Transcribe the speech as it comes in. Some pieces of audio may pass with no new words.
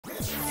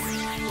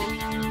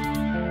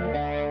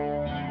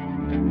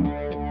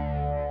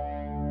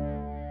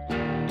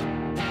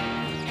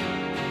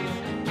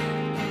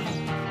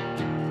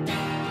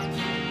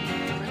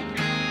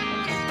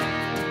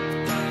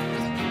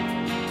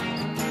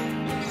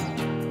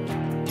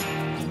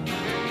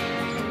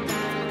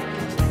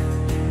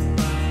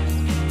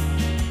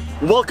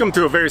Welcome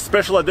to a very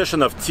special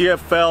edition of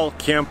TFL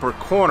Camper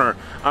Corner.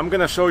 I'm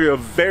gonna show you a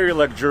very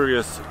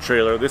luxurious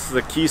trailer. This is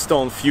a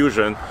Keystone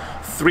Fusion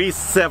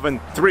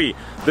 373.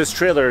 This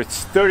trailer is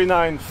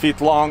 39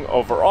 feet long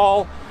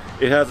overall.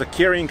 It has a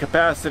carrying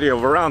capacity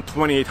of around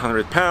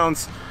 2,800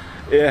 pounds.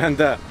 And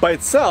by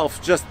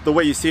itself, just the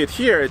way you see it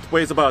here, it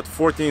weighs about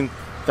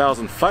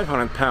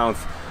 14,500 pounds.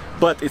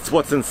 But it's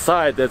what's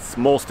inside that's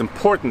most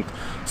important.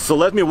 So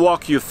let me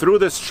walk you through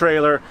this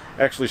trailer,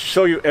 actually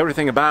show you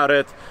everything about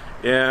it.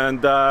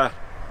 And I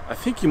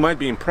think you might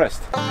be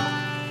impressed.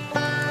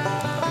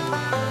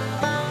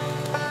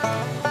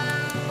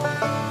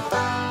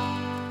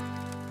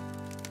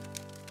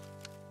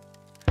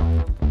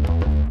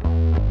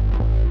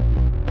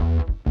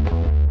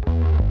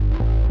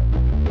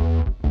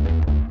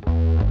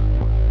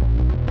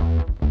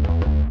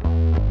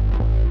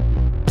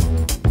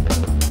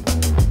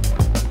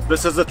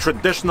 This is a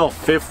traditional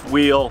fifth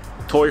wheel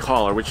toy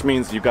hauler, which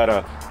means you got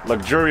a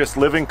luxurious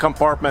living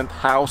compartment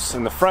house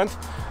in the front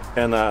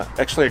and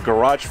actually a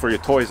garage for your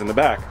toys in the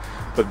back.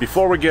 But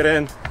before we get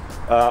in,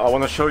 I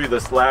want to show you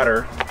this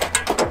ladder.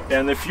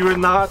 And if you're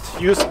not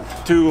used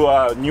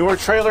to newer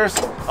trailers,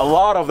 a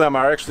lot of them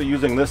are actually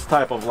using this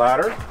type of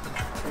ladder.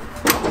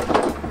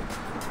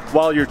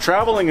 While you're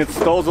traveling, it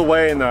stows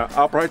away in the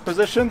upright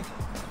position,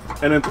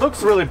 and it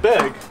looks really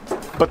big,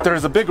 but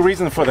there's a big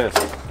reason for this.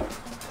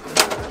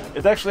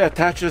 It actually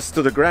attaches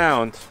to the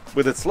ground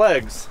with its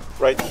legs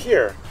right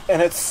here, and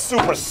it's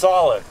super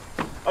solid.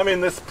 I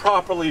mean, this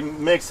properly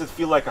makes it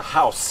feel like a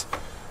house,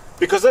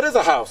 because it is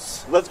a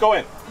house. Let's go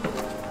in.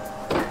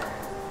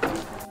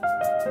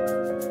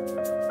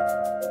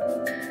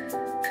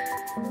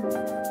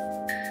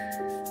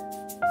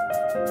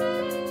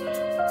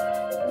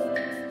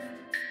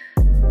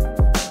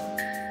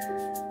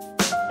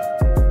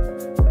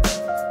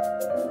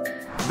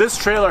 This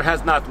trailer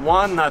has not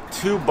one, not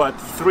two, but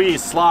three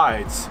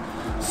slides.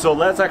 So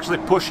let's actually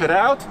push it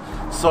out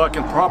so I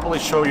can properly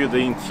show you the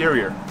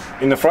interior.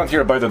 In the front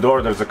here by the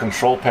door, there's a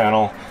control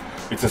panel.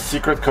 It's a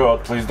secret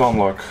code, please don't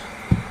look.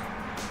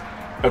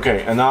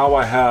 Okay, and now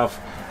I have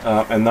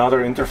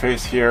another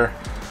interface here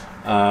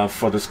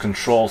for this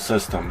control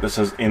system. This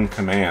is in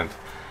command.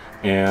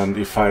 And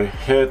if I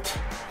hit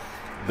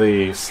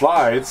the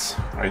slides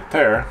right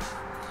there,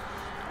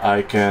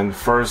 I can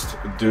first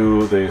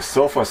do the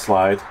sofa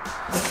slide,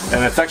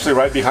 and it's actually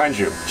right behind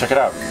you. Check it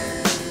out.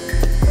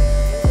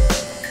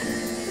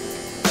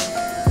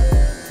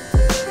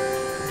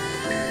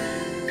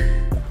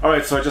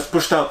 Alright, so I just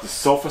pushed out the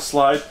sofa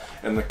slide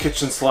and the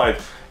kitchen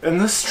slide, and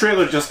this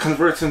trailer just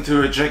converts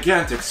into a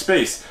gigantic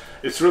space.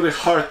 It's really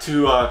hard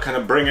to kind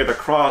of bring it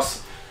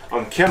across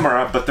on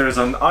camera, but there's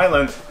an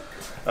island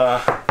with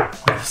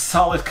a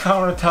solid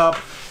countertop,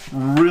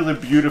 really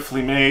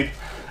beautifully made.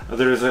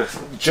 There's a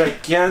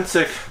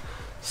gigantic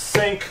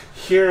sink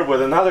here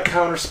with another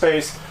counter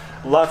space,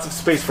 lots of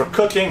space for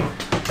cooking.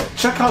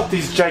 Check out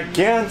these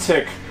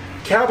gigantic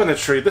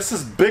cabinetry. This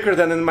is bigger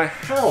than in my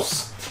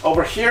house.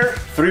 Over here,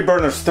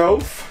 3-burner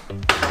stove,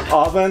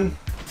 oven.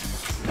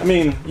 I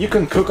mean, you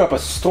can cook up a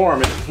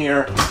storm in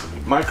here.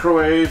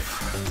 Microwave.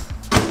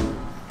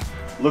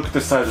 Look at the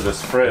size of this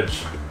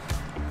fridge.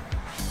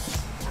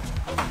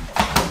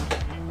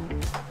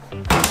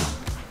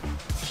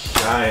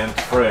 Giant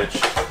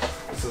fridge.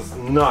 This is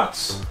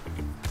nuts.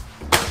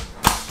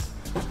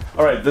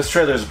 Alright, this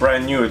trailer is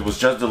brand new. It was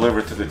just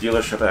delivered to the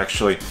dealership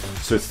actually,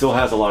 so it still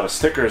has a lot of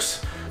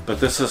stickers,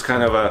 but this is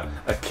kind of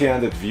a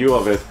candid view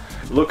of it.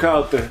 Look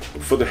out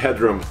for the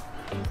headroom.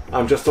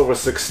 I'm just over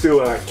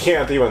 6'2" and I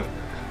can't even,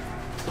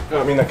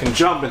 I mean, I can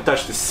jump and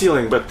touch the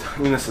ceiling, but I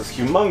mean, this is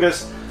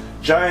humongous.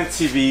 Giant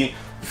TV,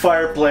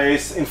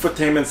 fireplace,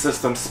 infotainment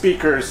system,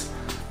 speakers,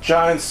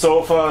 giant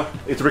sofa.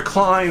 It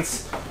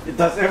reclines. It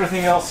does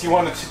everything else you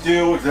want it to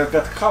do. It's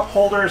got cup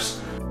holders.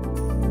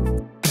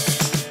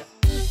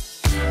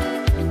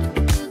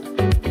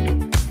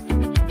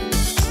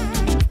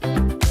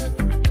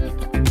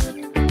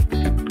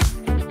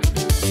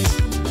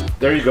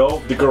 There you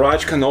go. The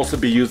garage can also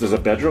be used as a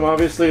bedroom,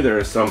 obviously. There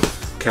are some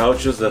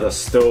couches that are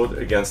stowed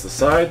against the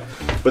side,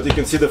 but you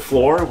can see the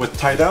floor with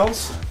tie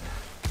downs.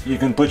 You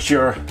can put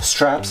your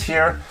straps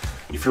here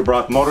if you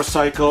brought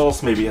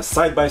motorcycles, maybe a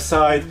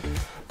side-by-side,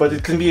 but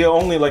it can be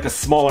only like a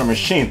smaller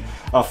machine.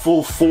 A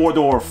full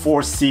 4-door,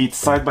 4-seat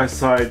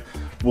side-by-side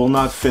will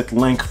not fit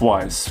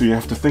lengthwise, so you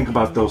have to think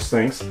about those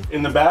things.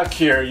 In the back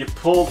here, you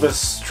pull this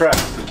strap,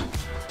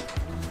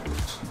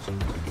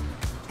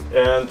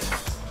 and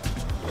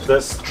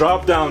this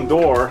drop-down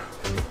door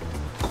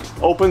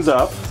opens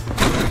up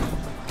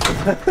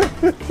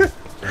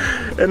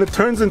and it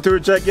turns into a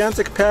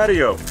gigantic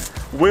patio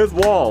with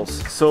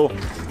walls. So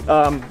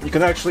you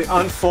can actually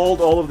unfold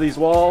all of these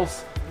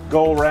walls,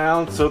 go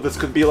around. So this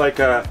could be like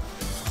a,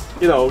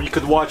 you know, you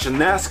could watch a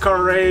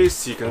NASCAR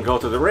race, you can go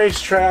to the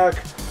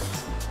racetrack,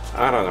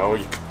 I don't know,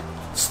 you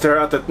can stare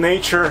out at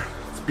nature.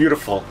 It's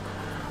beautiful.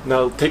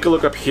 Now take a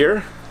look up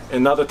here,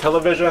 another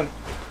television,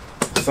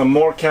 some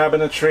more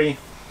cabinetry,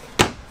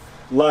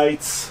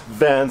 lights,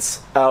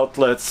 vents,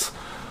 outlets.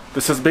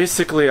 This is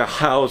basically a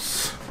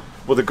house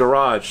with a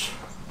garage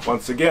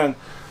once again.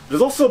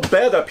 There's also a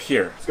bed up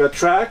here. It's got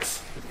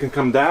tracks. It can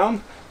come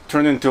down,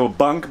 turn into a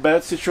bunk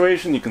bed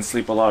situation. You can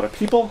sleep a lot of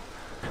people.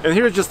 And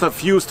here's just a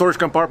few storage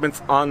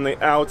compartments on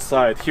the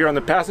outside. Here on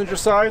the passenger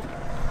side,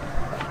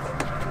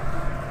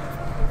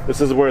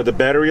 this is where the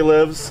battery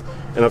lives.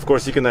 And of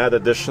course you can add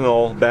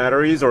additional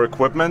batteries or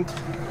equipment.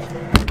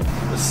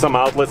 Some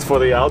outlets for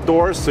the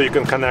outdoors, so you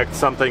can connect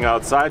something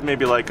outside,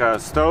 maybe like a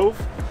stove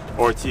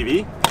or a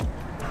TV.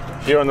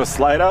 Here on the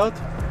slide out,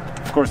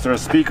 of course there are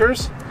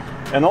speakers,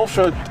 and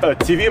also a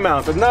TV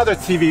mount, another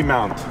TV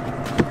mount.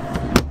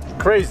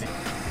 Crazy.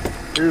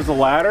 Here's a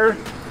ladder,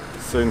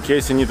 so in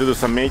case you need to do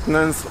some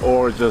maintenance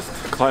or just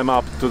climb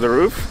up to the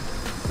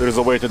roof, there's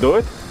a way to do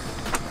it.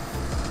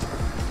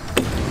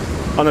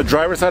 On the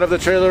driver's side of the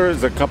trailer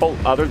is a couple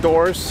other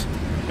doors,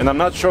 and I'm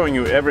not showing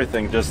you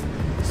everything, just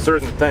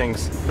certain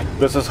things.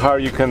 This is how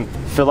you can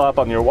fill up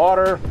on your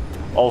water,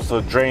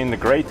 also drain the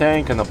gray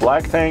tank and the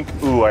black tank.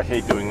 Ooh, I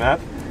hate doing that.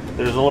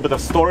 There's a little bit of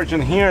storage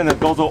in here, and it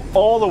goes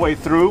all the way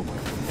through,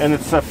 and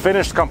it's a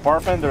finished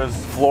compartment. There's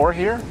floor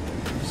here,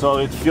 so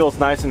it feels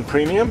nice and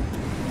premium.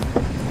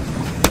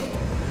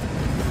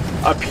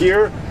 Up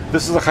here,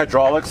 this is a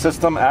hydraulic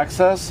system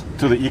access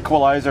to the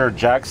equalizer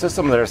jack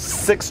system. There's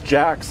 6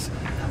 jacks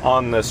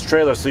on this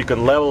trailer, so you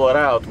can level it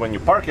out when you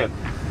park it.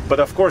 But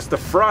of course the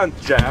front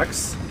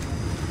jacks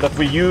that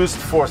we used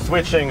for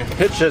switching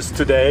hitches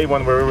today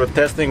when we were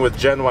testing with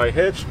Gen Y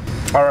hitch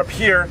are up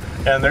here,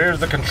 and there's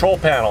the control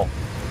panel.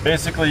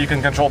 Basically you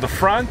can control the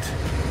front,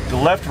 the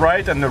left,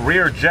 right, and the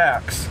rear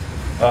jacks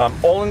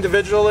all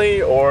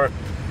individually, or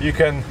you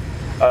can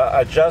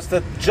adjust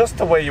it just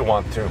the way you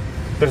want to.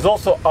 There's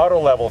also auto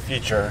level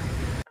feature.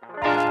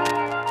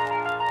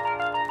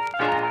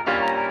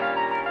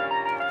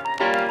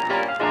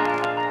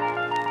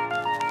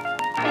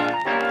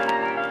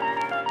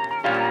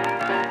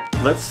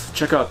 Let's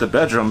check out the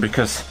bedroom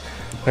because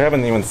we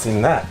haven't even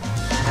seen that.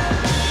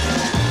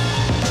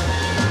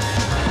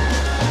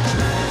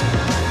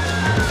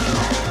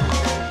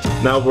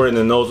 Now we're in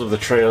the nose of the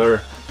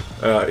trailer.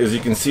 As you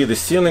can see, the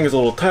ceiling is a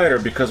little tighter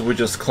because we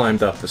just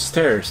climbed up the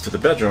stairs to the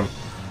bedroom.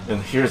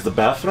 And here's the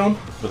bathroom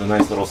with a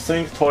nice little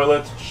sink,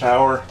 toilet,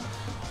 shower.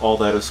 All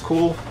that is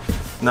cool.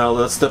 Now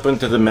let's step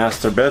into the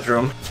master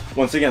bedroom.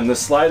 Once again, the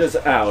slide is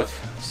out,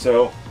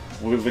 so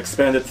we've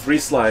expanded 3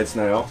 slides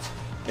now.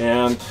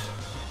 And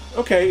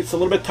okay, it's a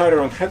little bit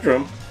tighter on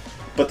headroom,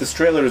 but this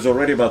trailer is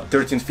already about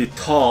 13 feet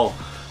tall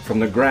from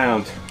the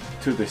ground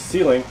to the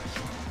ceiling.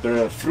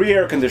 There are 3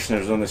 air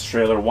conditioners on this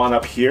trailer, 1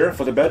 up here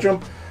for the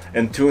bedroom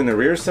and 2 in the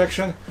rear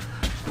section.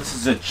 This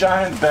is a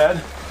giant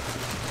bed.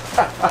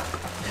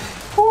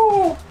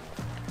 Woo!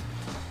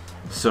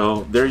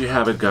 So there you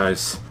have it,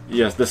 guys.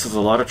 Yes, this is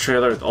a lot of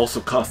trailer. It also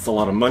costs a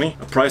lot of money.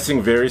 The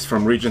pricing varies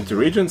from region to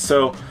region,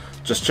 so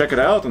just check it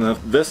out. And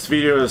this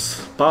video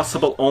is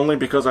possible only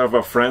because I have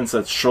our friends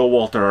at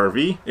Showalter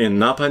RV in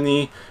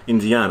Napanee,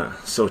 Indiana.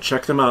 So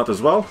check them out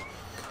as well.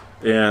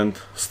 And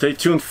stay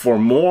tuned for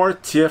more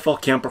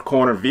TFL Camper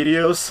Corner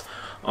videos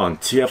on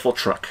TFL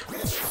Truck.